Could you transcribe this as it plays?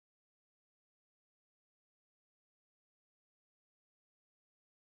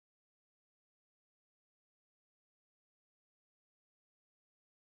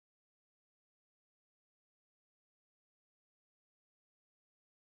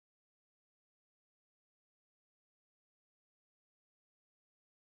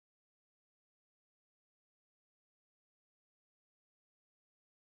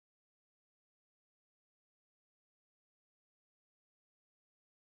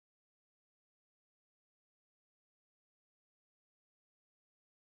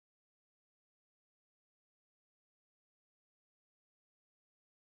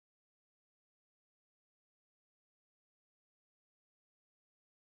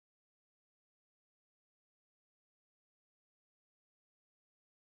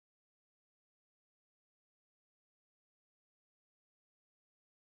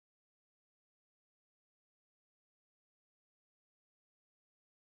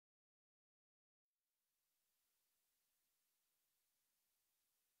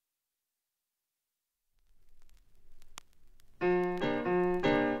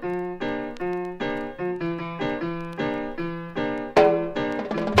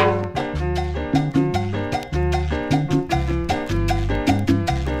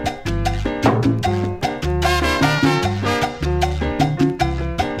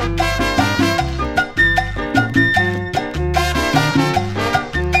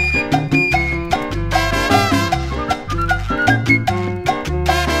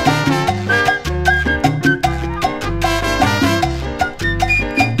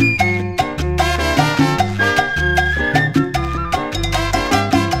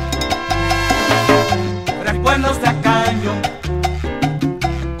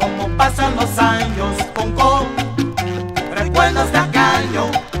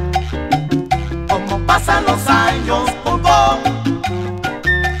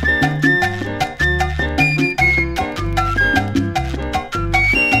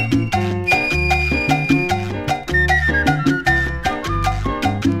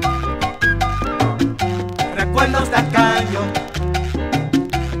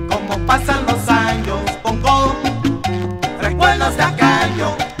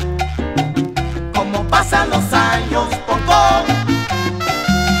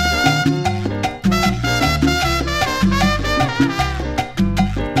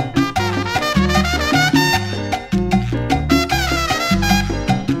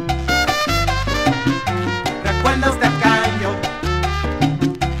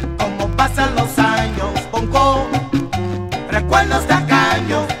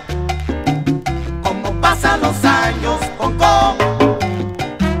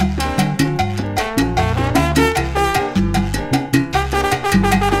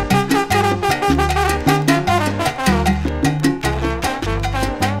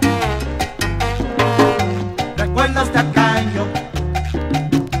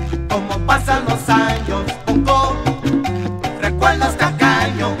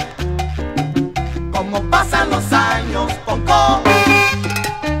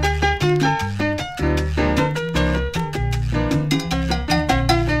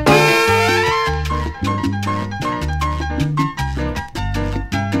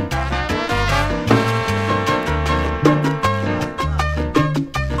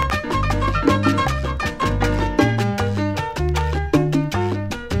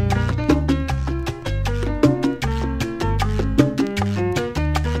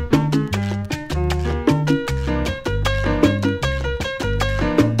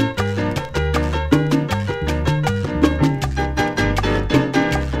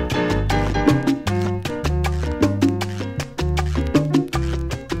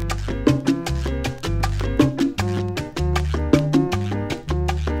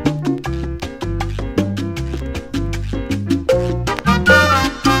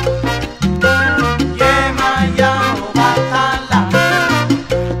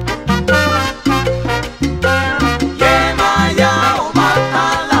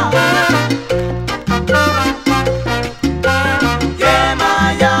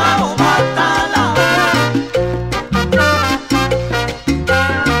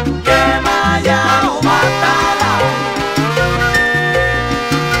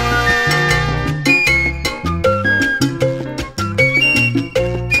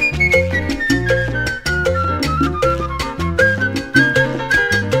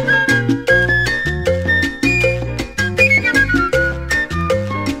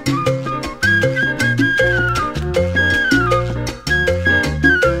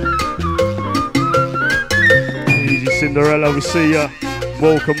Cinderella, we see ya.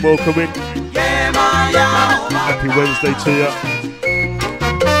 Welcome, welcome in. Happy Wednesday to ya.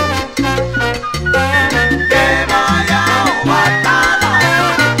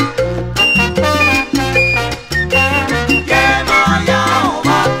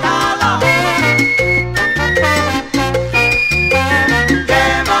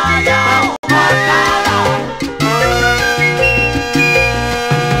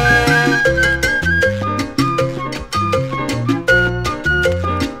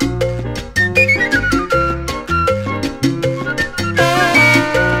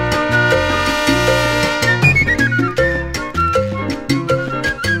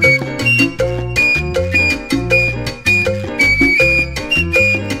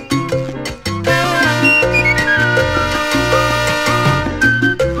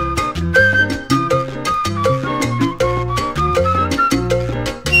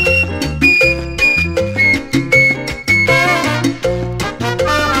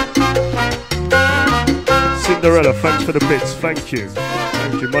 Cinderella, thanks for the bits, thank you,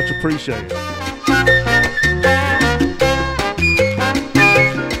 much appreciated.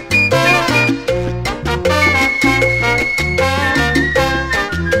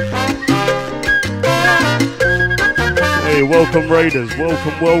 Hey, welcome Raiders,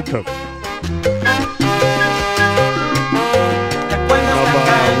 welcome, welcome.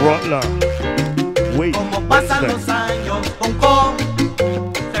 Rotler. Wait, Wednesday.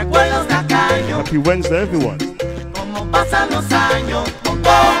 Happy Wednesday, everyone.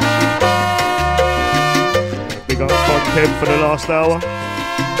 Big up Funk Kev for the last hour.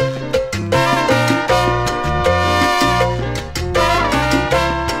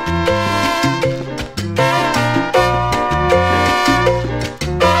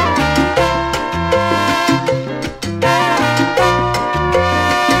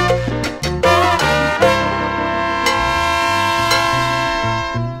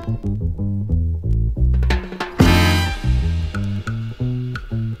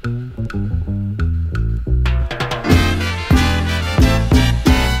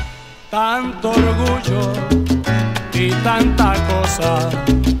 Tanto orgullo y tanta cosa,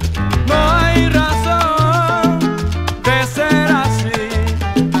 no hay razón de ser así.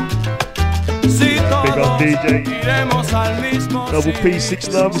 Si todos iremos al mismo Double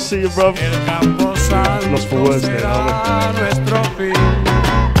P69, see you, brother. El campo santo será nuestro fin.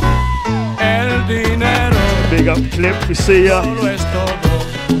 El dinero big up Clip, we see ya. Solo es todo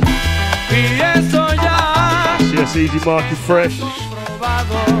y eso ya. Yes, Easy Marky Fresh.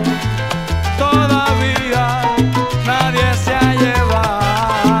 Todavía nadie se ha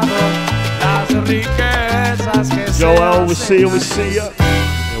llevado las riquezas que se Joel, we see ya.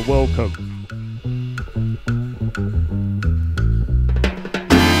 You're welcome.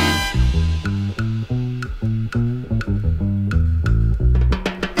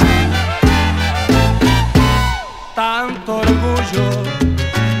 Tanto orgullo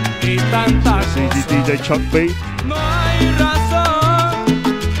y tanta cosa. DJ Chuck B. No hay razón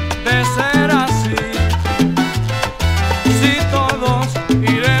de ser así. Si todos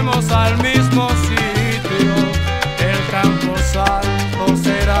iremos al mismo sitio, el campo santo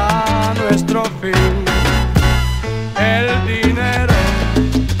será nuestro fin. El dinero.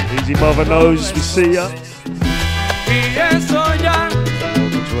 Easy Mother Knows, we see ya. Y eso ya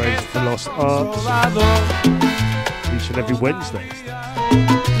for Lost Arts. Each and every Wednesday.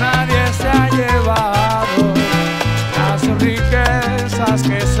 Nadie se ha llevado las riquezas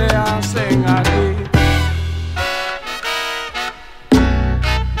que se hacen aquí.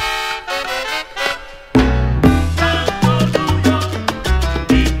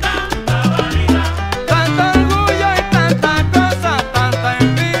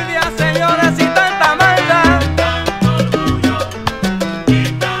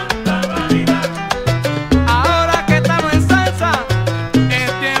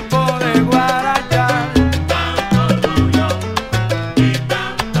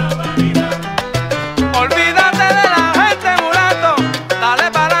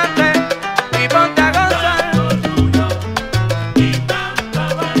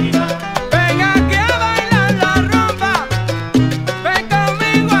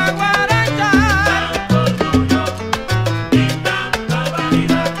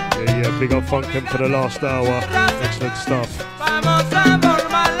 Funkin' for the last hour. Excellent stuff.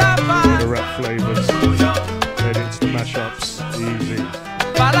 The rap flavors. Then it's the mashups. Easy.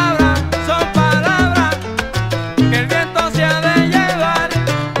 Palabras son palabras que el viento se ha de llevar.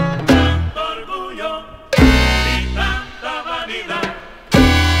 Tanto orgullo y tanta vanidad.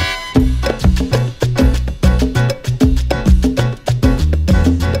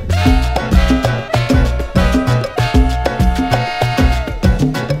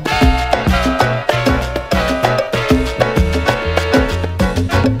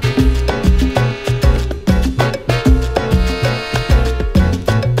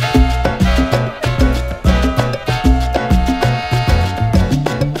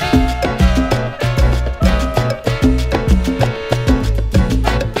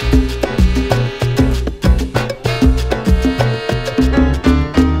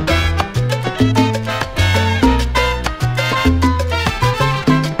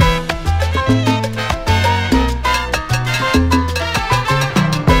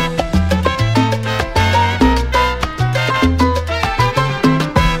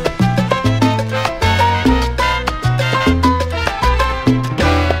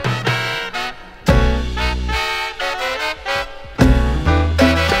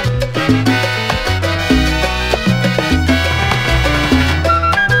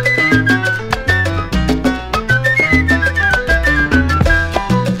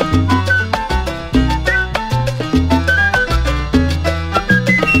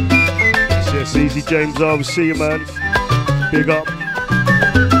 James, I will see you, man. Big up.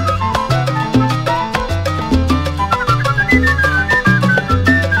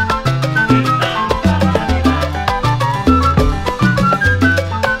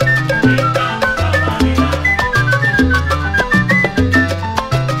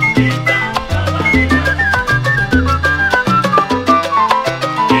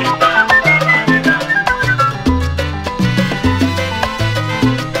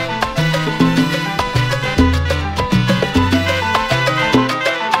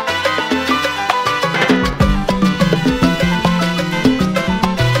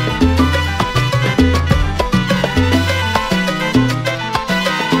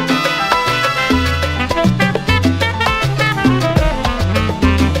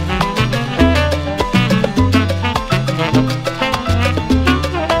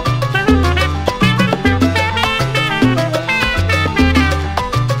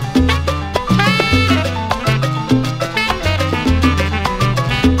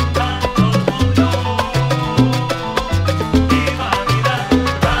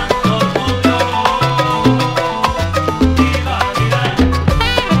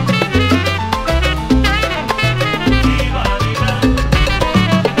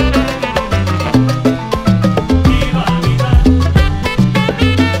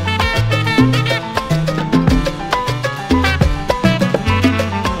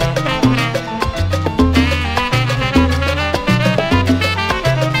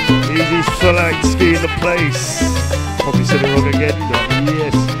 place. Probably said it wrong again.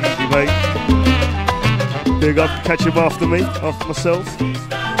 Yes, easy, mate. Big up, catch him after me, after myself.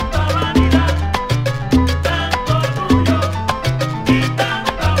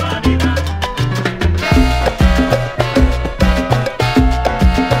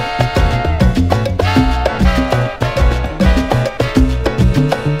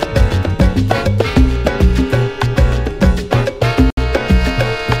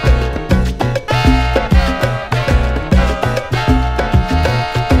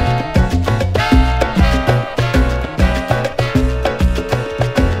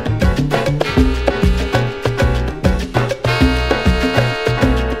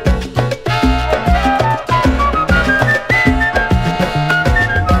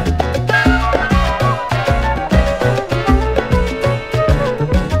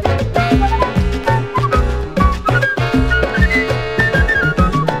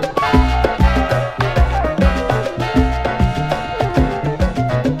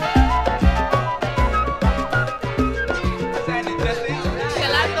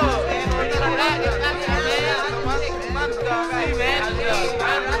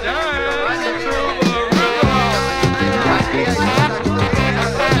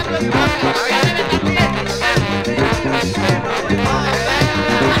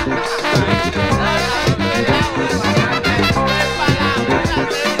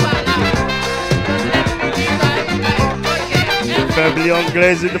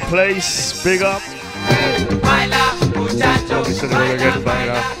 Anglais in the place, big up. Probably said it all again, but big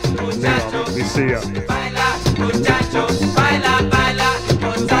up, we see ya.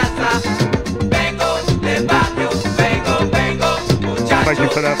 Thank you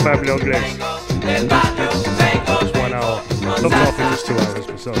for that, family Anglais. Just 1 hour. Sometimes it's 2 hours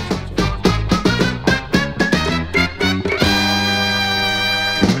myself.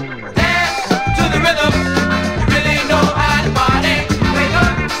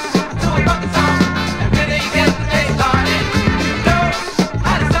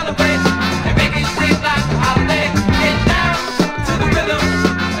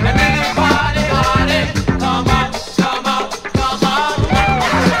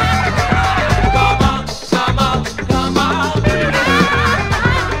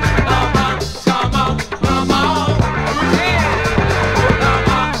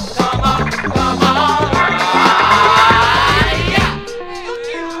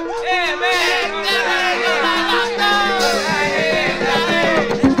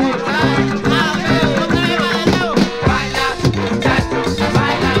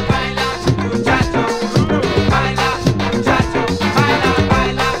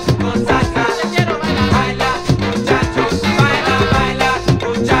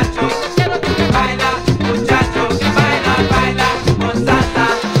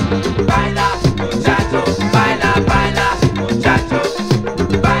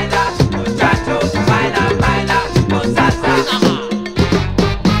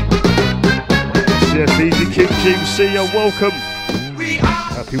 See you, welcome.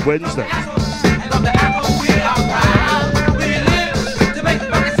 Happy Wednesday.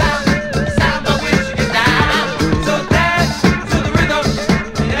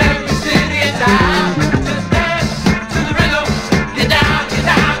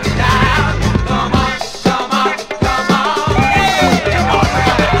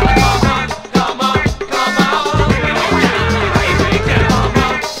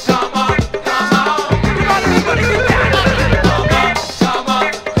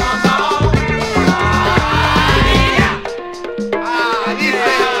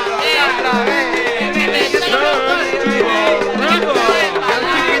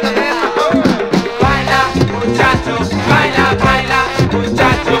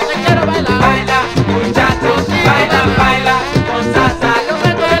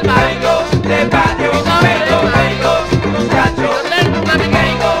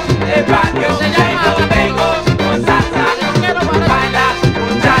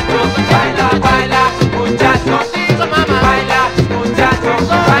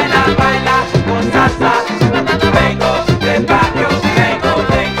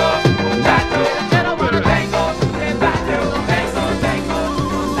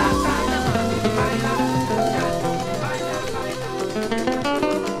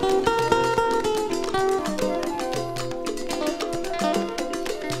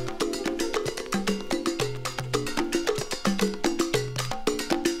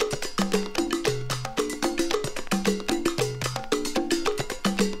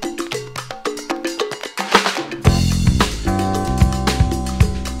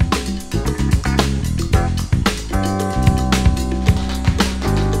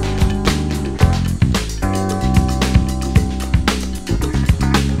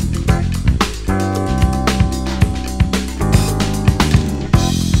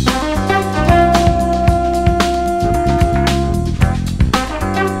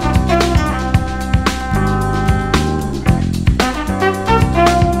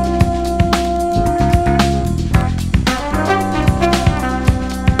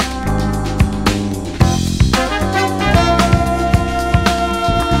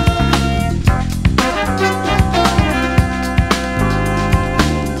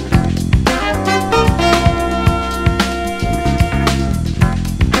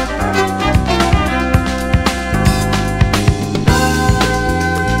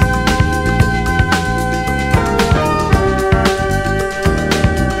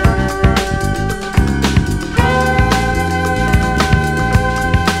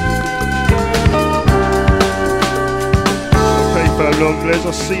 Blaze,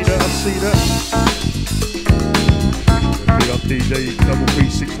 I see that, I see that. Big up DJ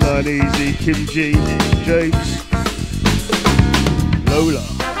 3369 Easy, Kim G, James, Lola.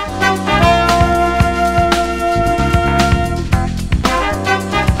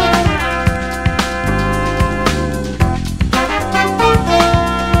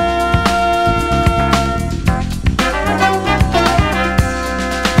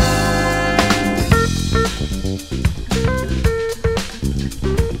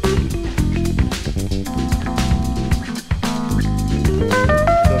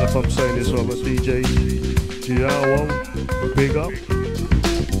 I'm saying this one, but DJ Giawo, big up.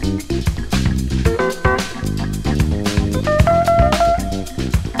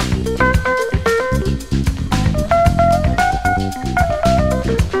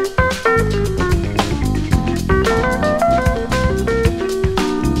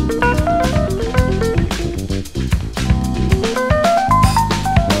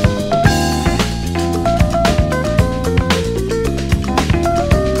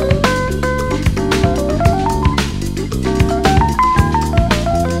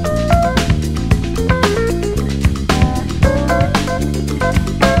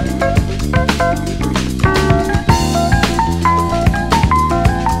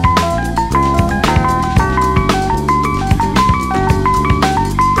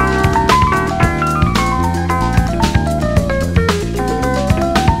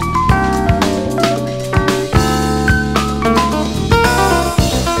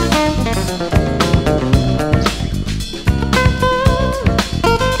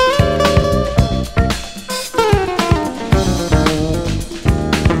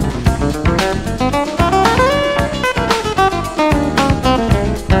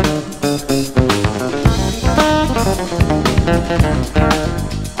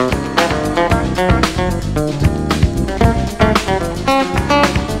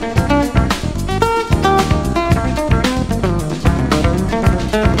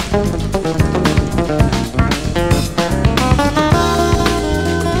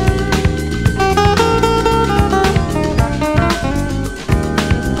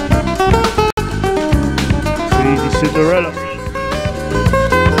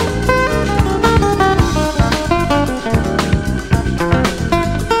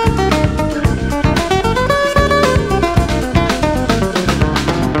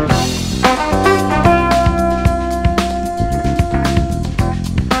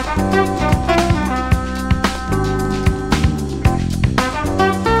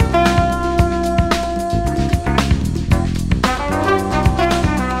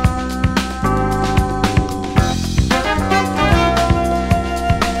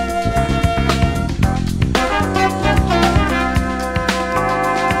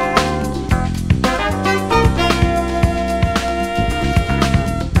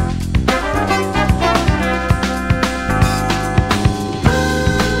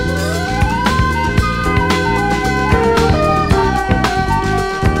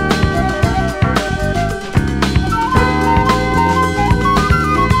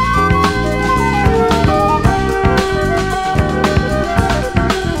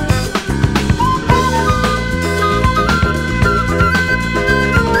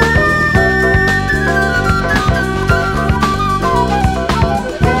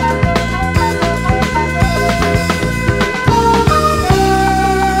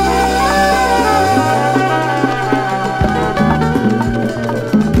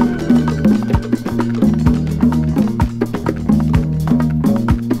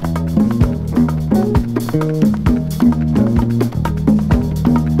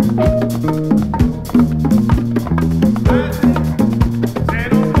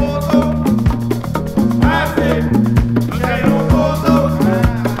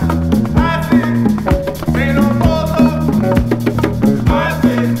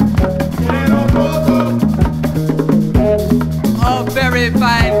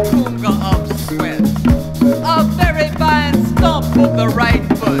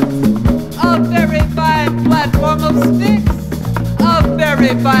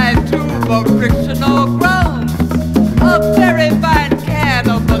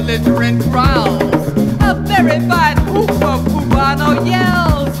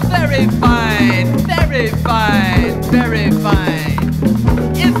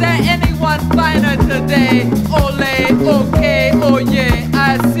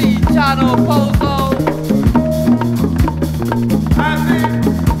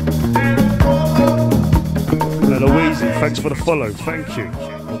 Thanks for the follow, thank you.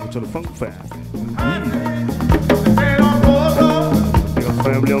 Welcome to the Funk Fair. We got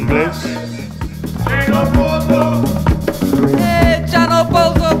family on Blaze. Hey, Jano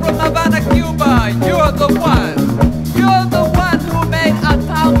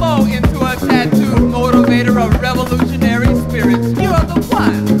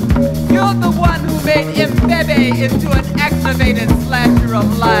into an activated slasher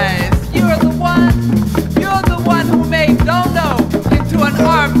of lies. You're the one who made Dono into an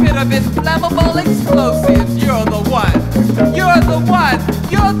armpit of inflammable explosives. You're the one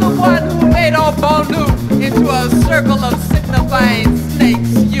who made Obonu into a circle of signifying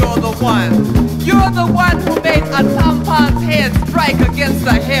snakes. You're the one who made a tompon's head strike against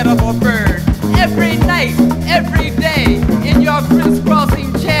the head of a bird. Every night, every day, in your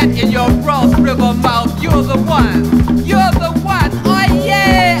crisscrossing chant, in your cross river mouth, you're the one. Oh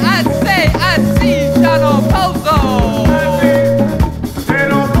yeah, I see Chano Pozo.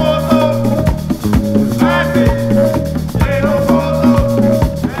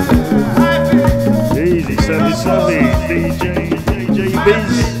 Easy, Sammy, DJ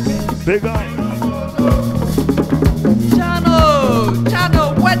Biz, big up.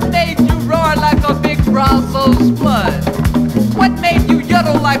 Chano, what made you roar like a big Brazos flood? What made you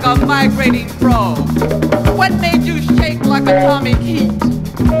yodel like a migrating frog? What made you shake like atomic heat?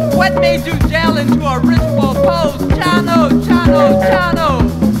 What made you gel into a ritual pose? Chano.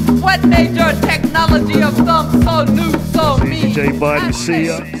 What made your technology of thumb so new, so mean? DJ Biden, see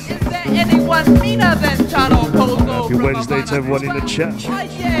ya. Is there anyone meaner than Chano Pozo? Happy Wednesday to everyone in the chat. Oh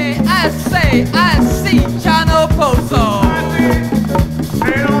yeah, I see Chano Pozo.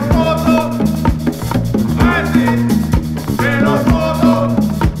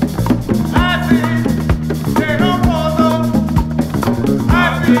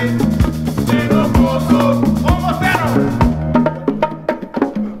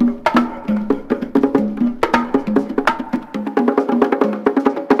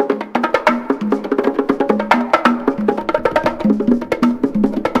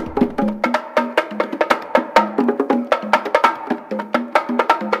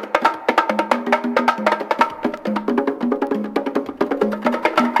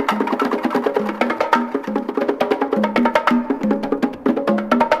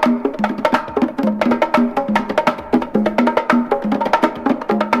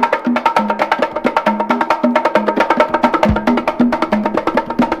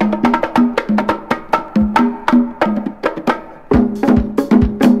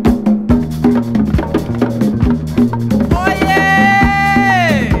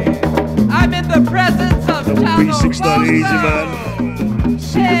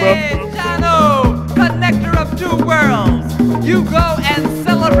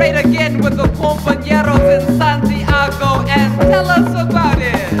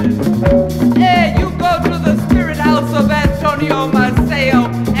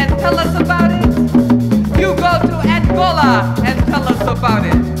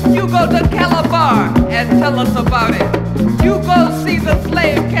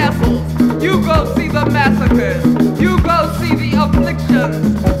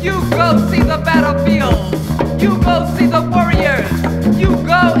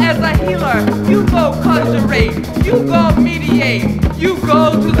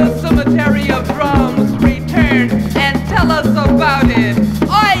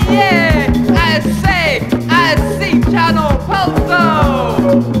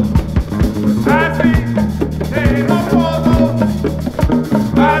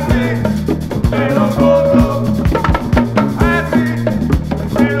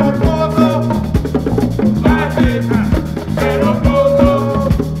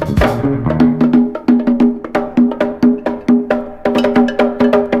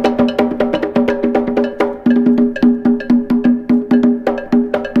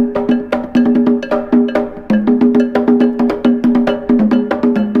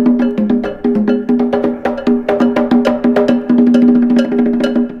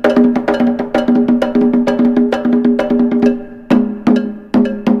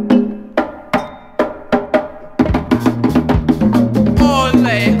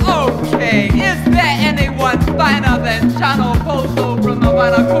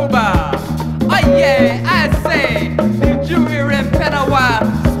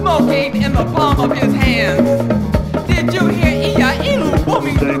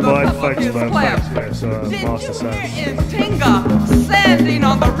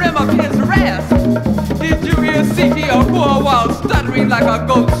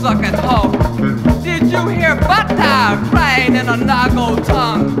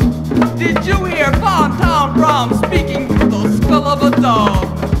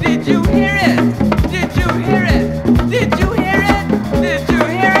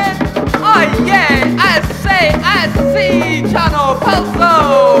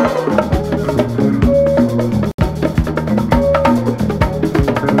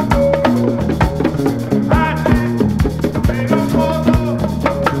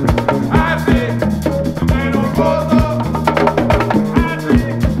 Go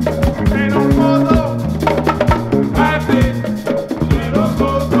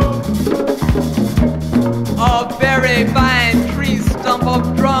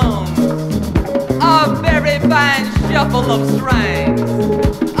shuffle of strings,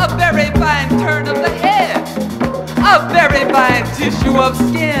 a very fine turn of the head, a very fine tissue of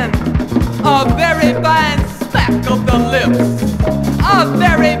skin, a very fine smack of the lips, a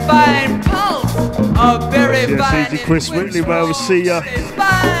very fine pulse, a very fine. Easy, Chris Whitley, man. We'll see ya.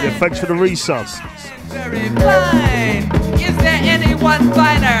 Yeah, thanks for the resub. Very fine. Is there anyone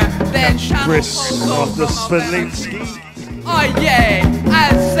finer than Chris after Spellinsky? Oh yeah,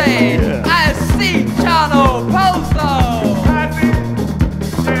 I say, yeah. I see Chano Pozo.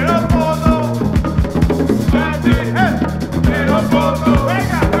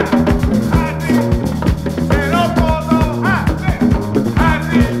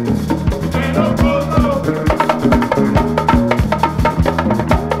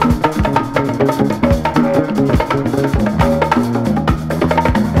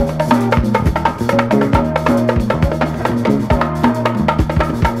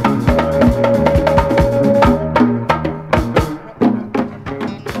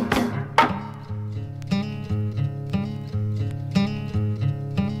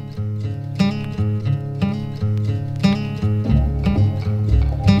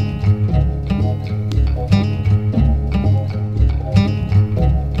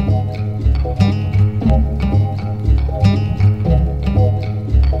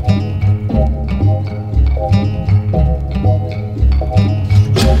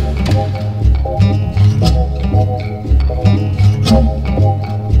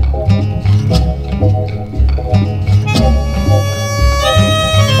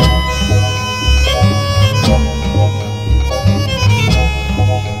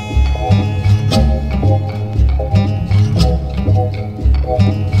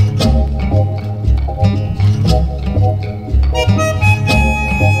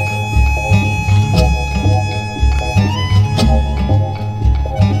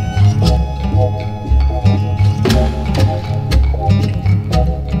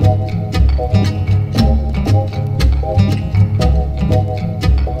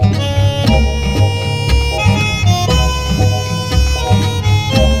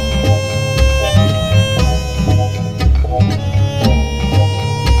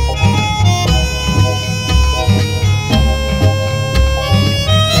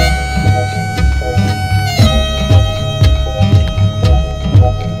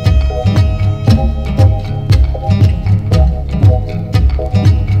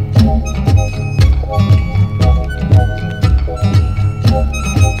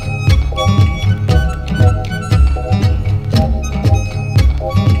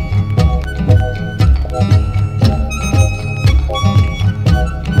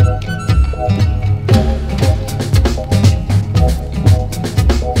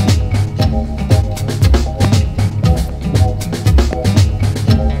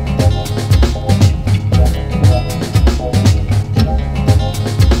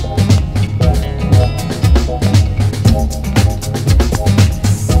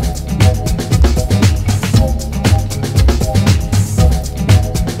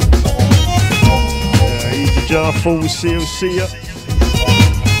 Full CLC up.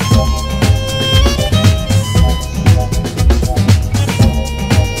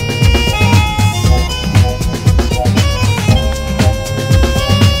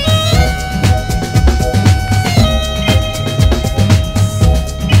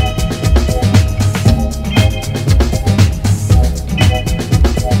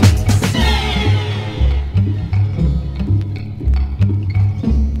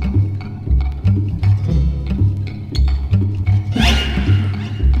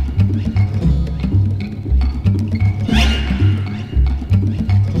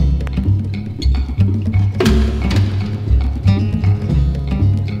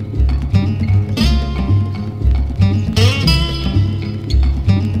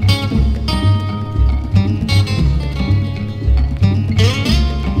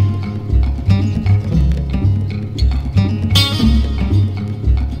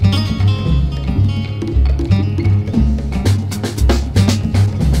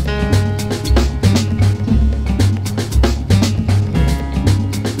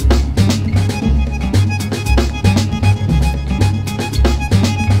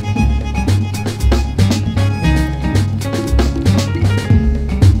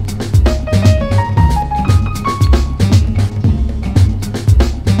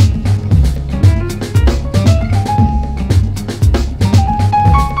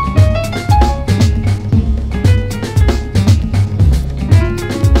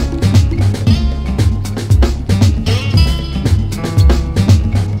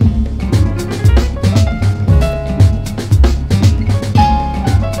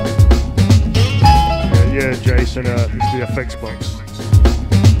 listen to the effects box.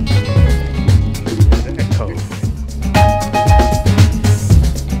 The echo.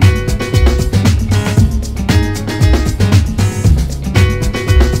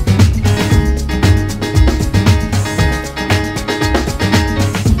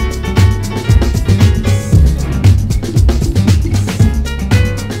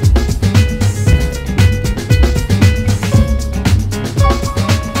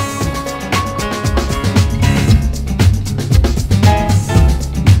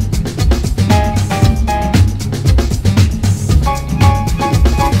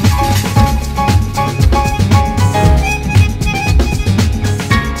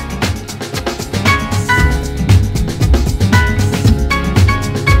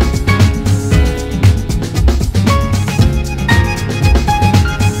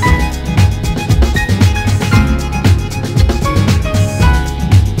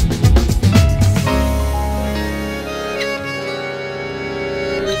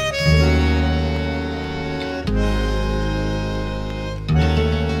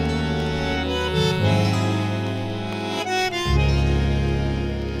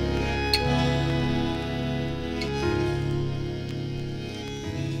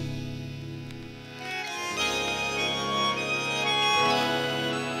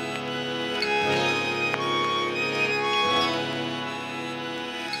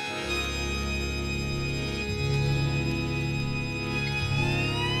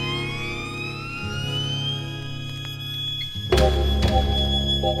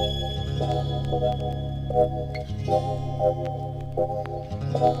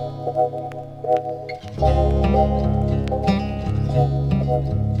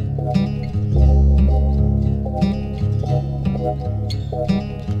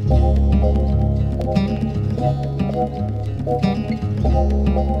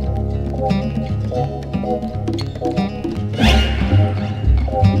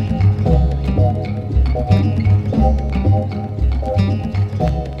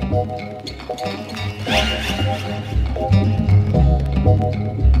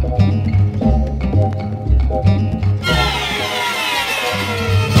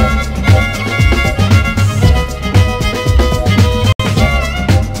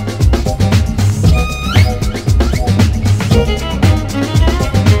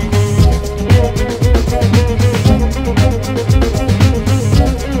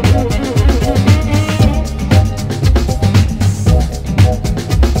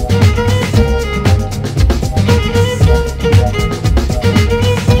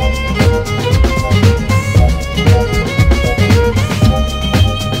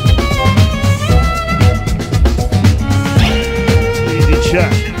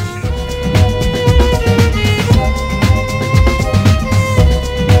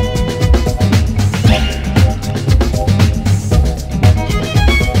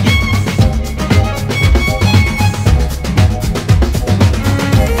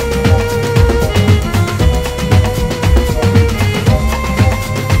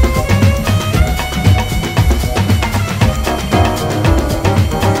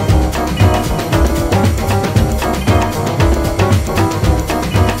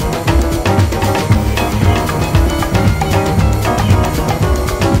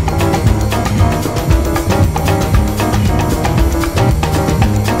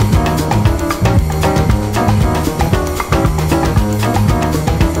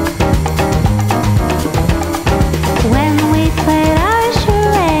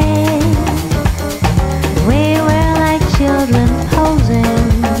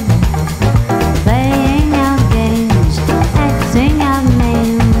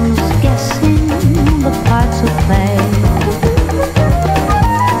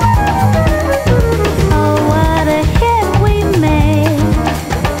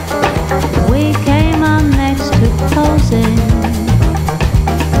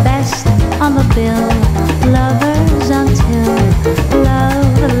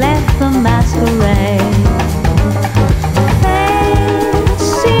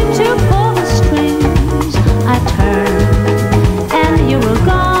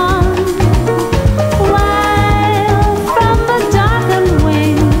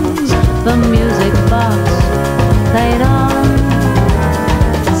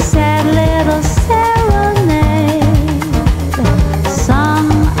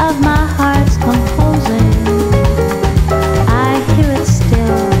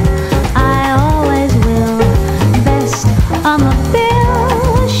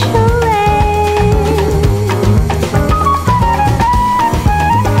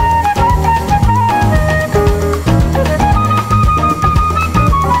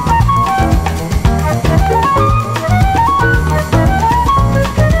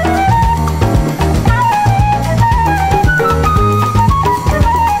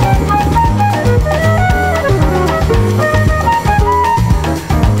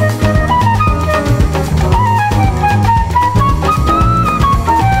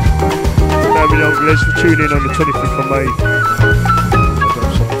 fellas for tuning in on the 25th of May. I've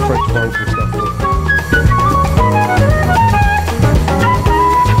done some French vocal stuff.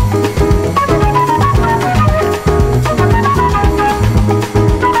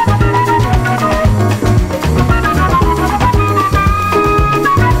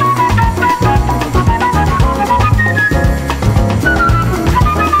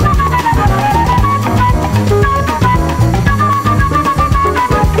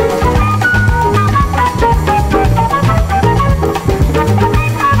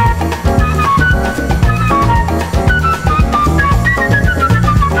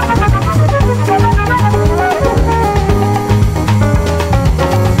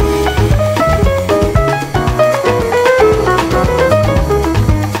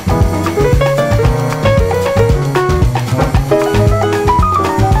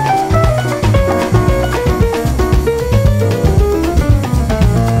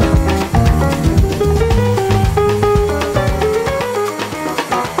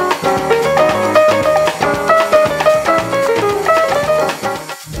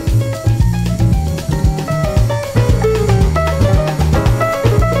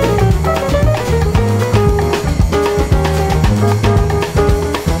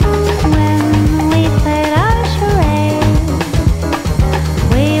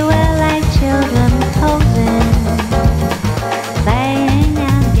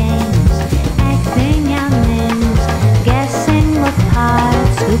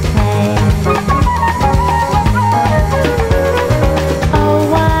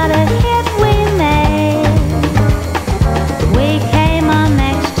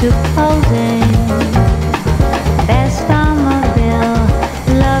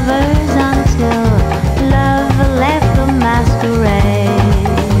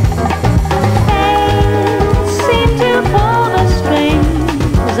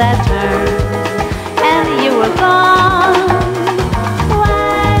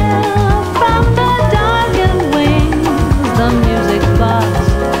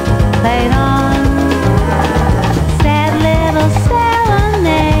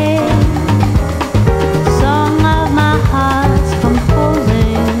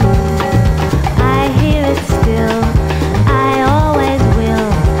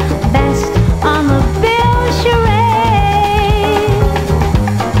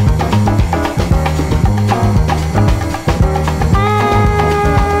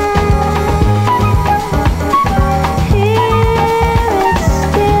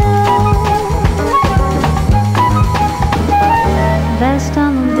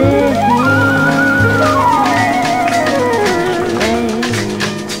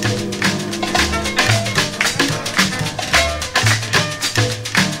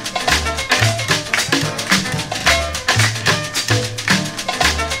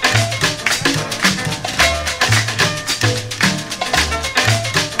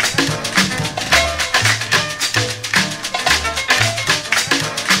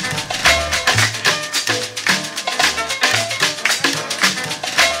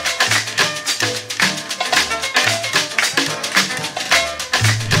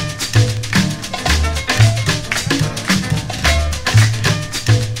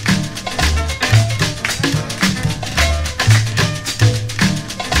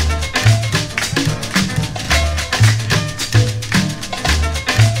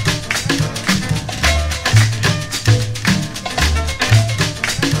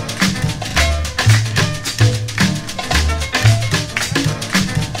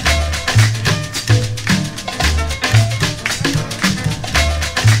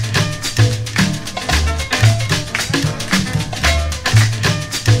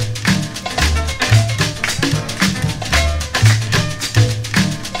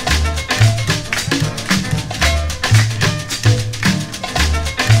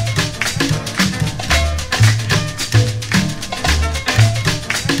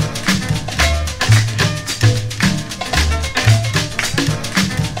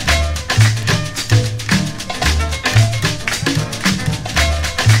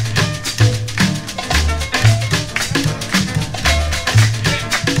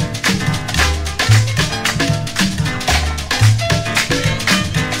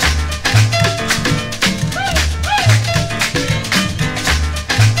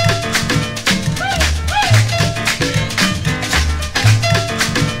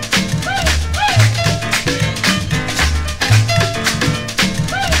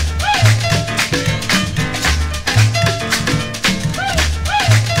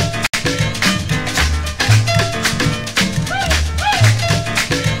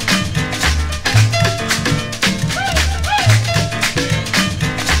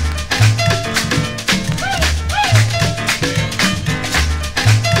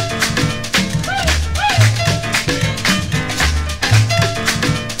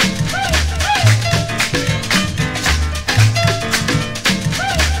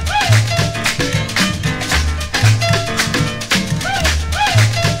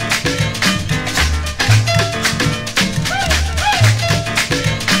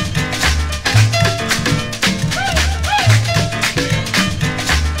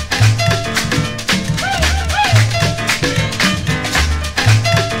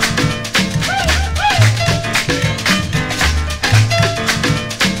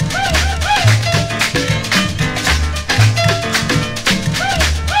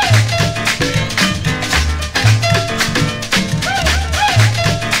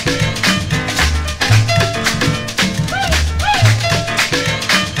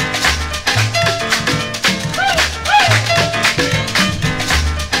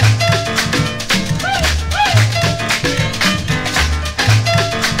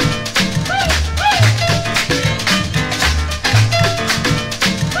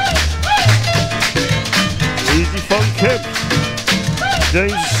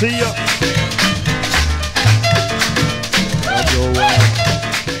 James, see ya. Hope you're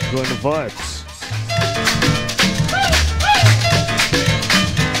enjoying the vibes.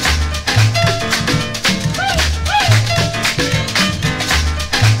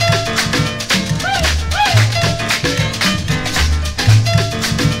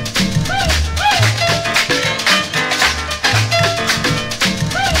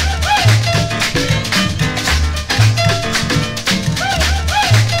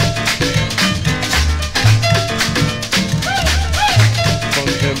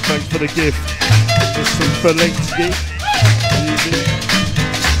 Thanks for the gift. Just some Berlinski. Easy.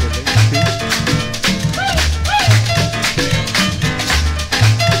 Berlinski.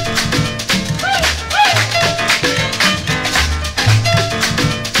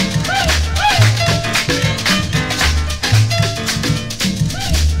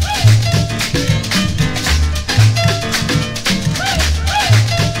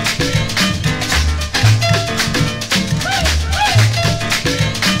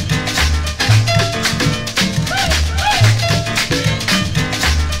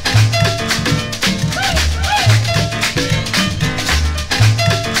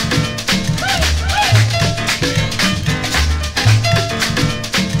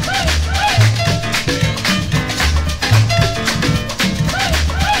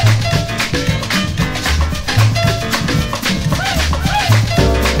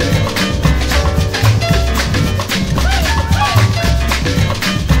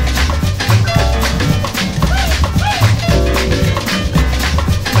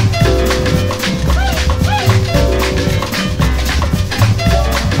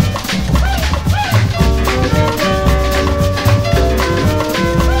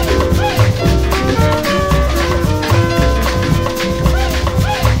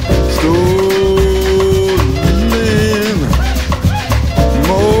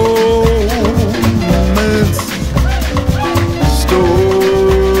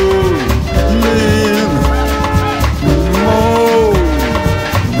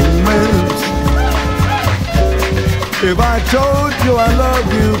 If I told you I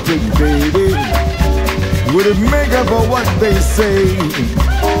love you, pretty baby, would it make up for what they say?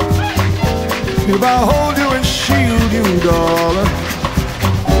 If I hold you and shield you, darling,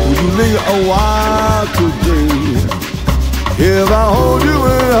 would you linger a while today? If I hold you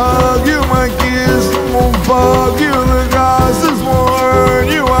and hug you, my kiss won't bug you, the gossips won't hurt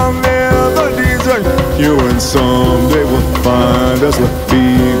you, I'll never desert you, and someday we'll find us where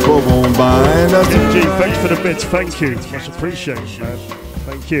people won't bind us. MG, thanks for the bits, thank you. Much appreciated, man.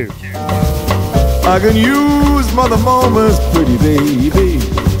 Thank you. I can use mother moments, pretty baby.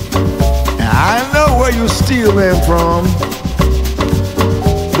 I know where you steal them from.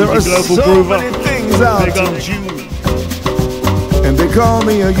 There are so many things out there, and they call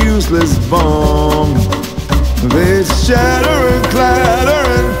me a useless bomb. They shatter and clatter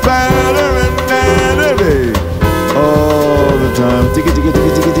and patter and natter all the time. Ticka, ticka, ticka,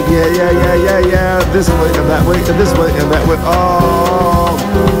 ticka, ticka, yeah, yeah, yeah, yeah, yeah. This way and that way and this way and that way. Oh,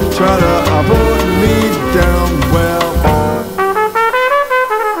 try to put me down. Well,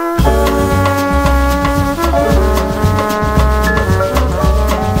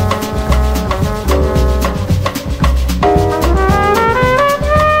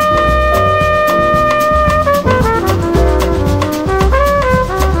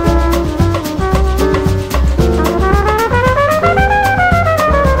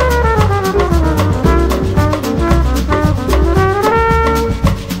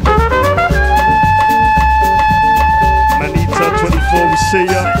 see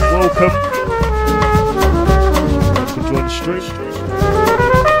ya, welcome. Welcome to join the stream.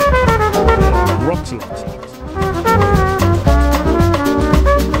 Rockland.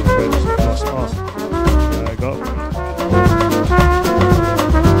 There I go.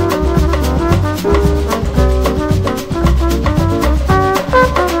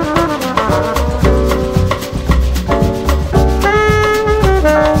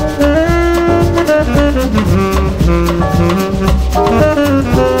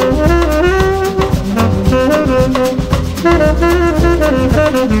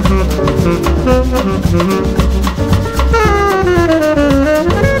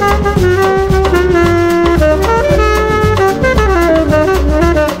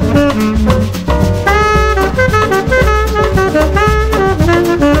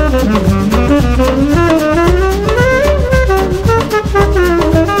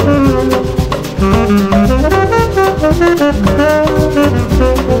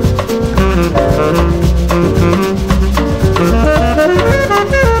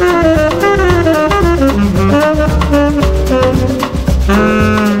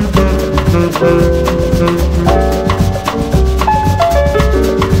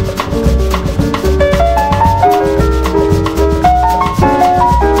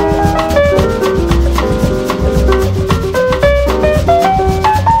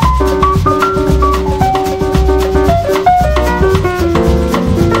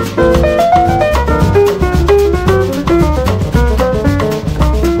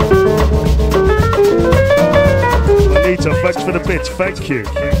 thanks for the bits, thank you.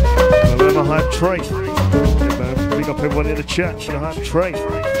 I'm a hype train. Yeah, man. Big up everyone in the chat for the hype train.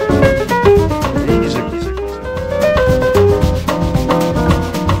 Easy.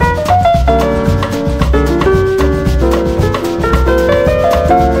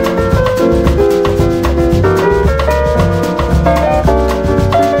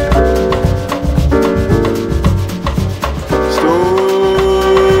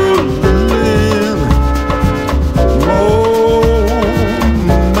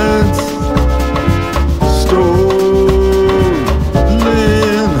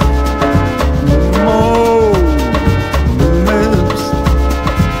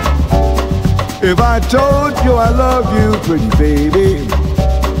 If I told you I love you, pretty baby,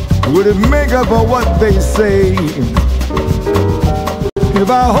 would it make up for what they say? If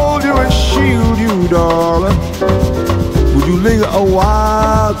I hold you and shield you, darling, would you linger a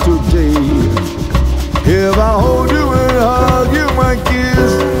while today? If I hold you and hug you, my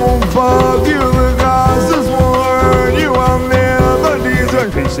kiss won't bug you, the glasses won't hurt you, I'll never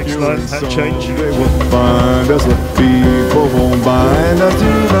desert P6 line, that change. They will find us, the people won't bind us to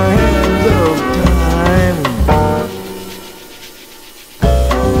the hands of time.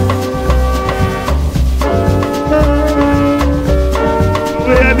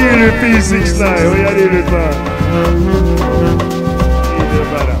 We are needed P6 line, we are needed, man. Needed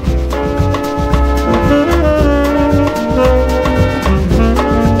better.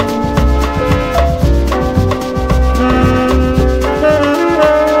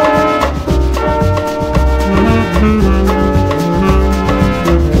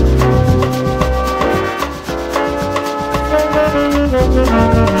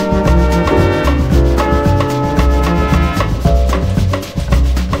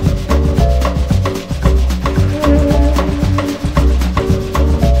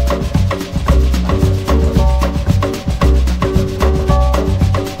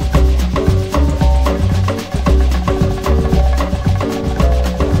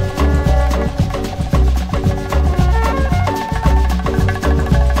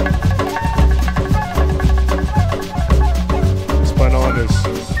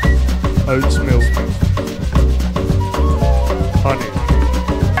 Oats milk, honey,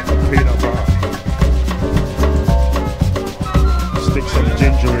 peanut butter, stick some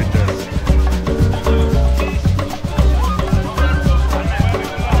ginger in there.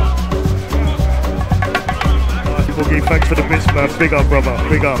 Boogie, thanks for the bits, man. Big up, brother.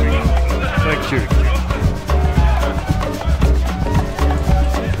 Big up. Thank you.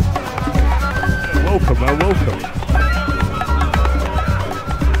 Welcome, man. Welcome.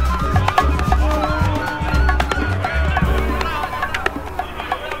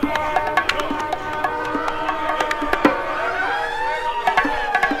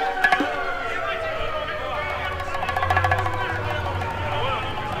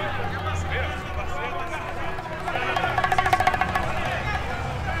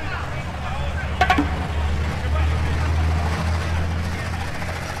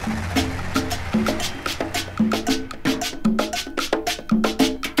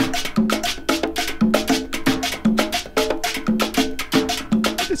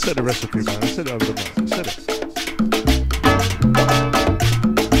 Said the recipe, man. I said it over the month. I said it.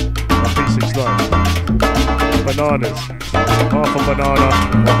 P6 line. Bananas. Half a banana,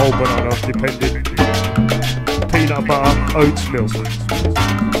 a whole banana, depending. Peanut butter, oats milk.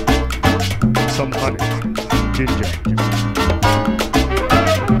 Some honey. Ginger.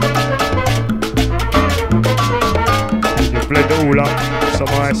 And you blend it all up.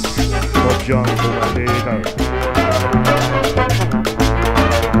 Some ice. Bob jungle, and there you go.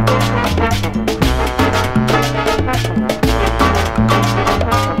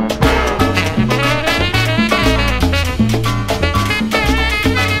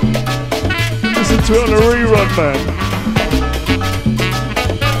 Listen to it on a rerun, man.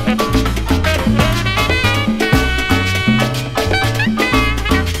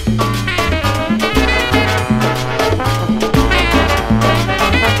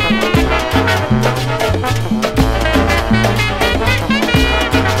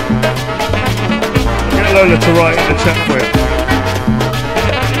 Lola to write in the chat with.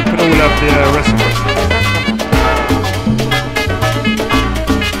 You can all have the recipe.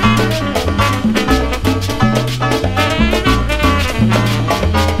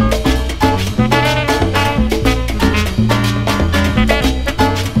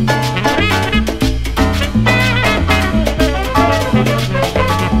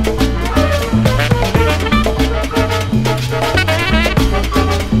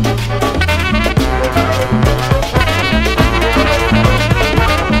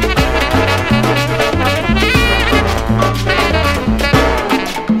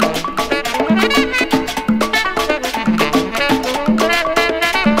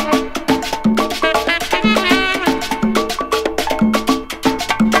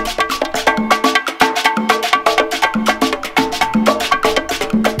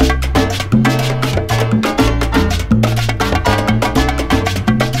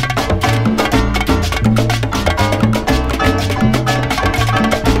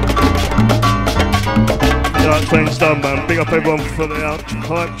 train's done, man. Big up everyone for the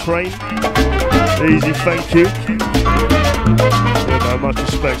hype train. Easy, thank you. Yeah, man, much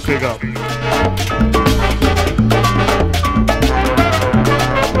respect, big up.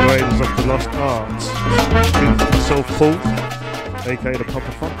 Raiders of the Lost Arts. Self-Paul, aka the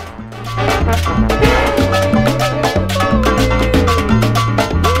PappaFunk.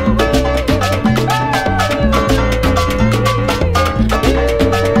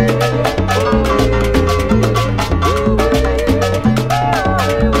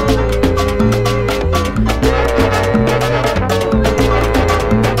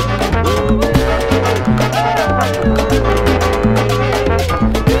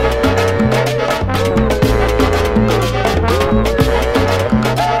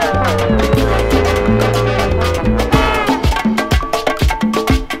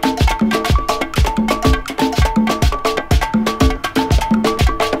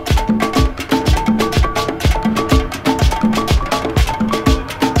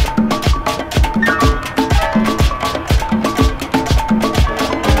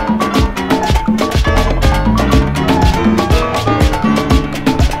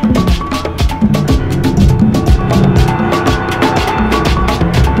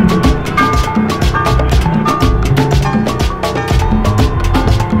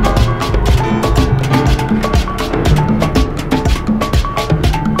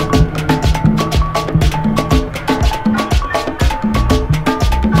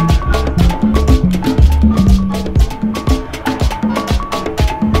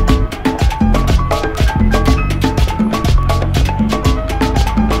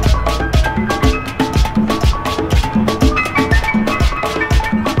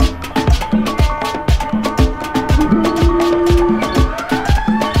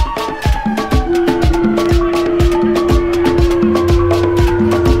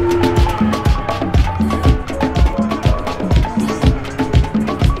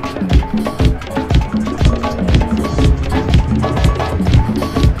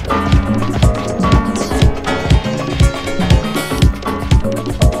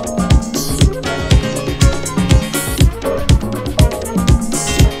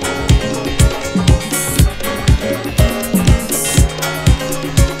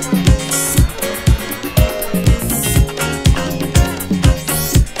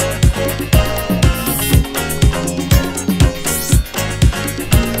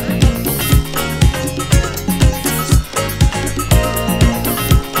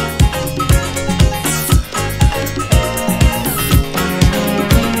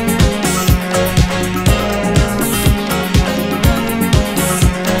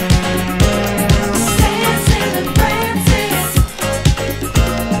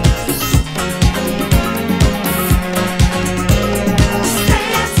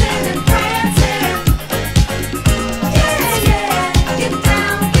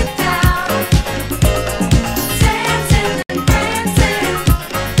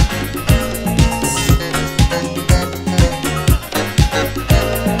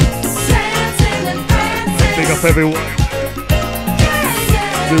 Everyone,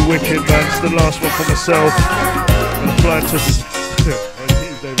 do wicked, man. It's the last one for myself. I'm flying to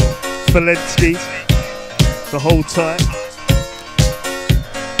Spalensky to hold tight.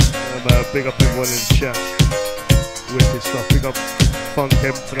 And, big up everyone in the chat. Wicked stuff. Big up Funk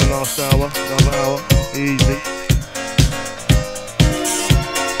M for the last hour, another hour. Easy.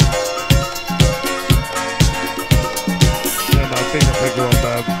 And big up everyone,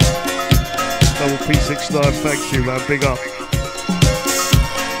 man. Double P69, thank you, man, big up.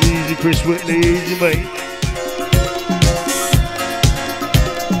 Easy, Chris Whitley, easy, mate.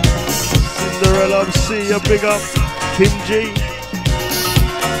 Cinderella, I'm see ya, big up. Kim G.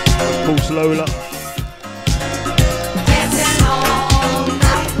 Of course, Lola.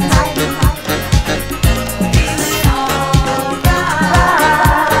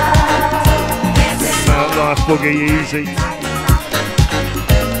 Mount Life Boogie, easy.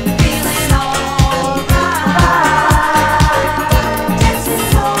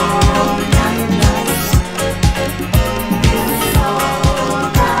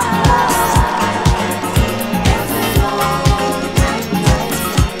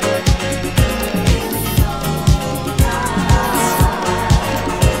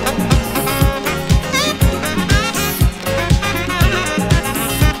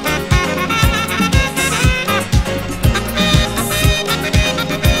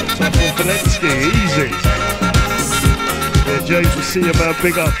 Easy. Yeah, James, we'll see you, man.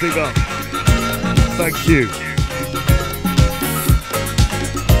 Big up, big up. Thank you.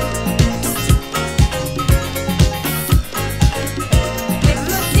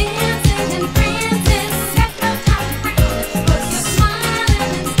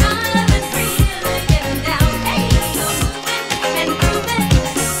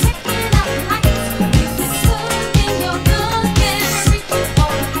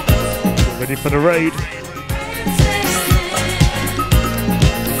 Ready for the raid.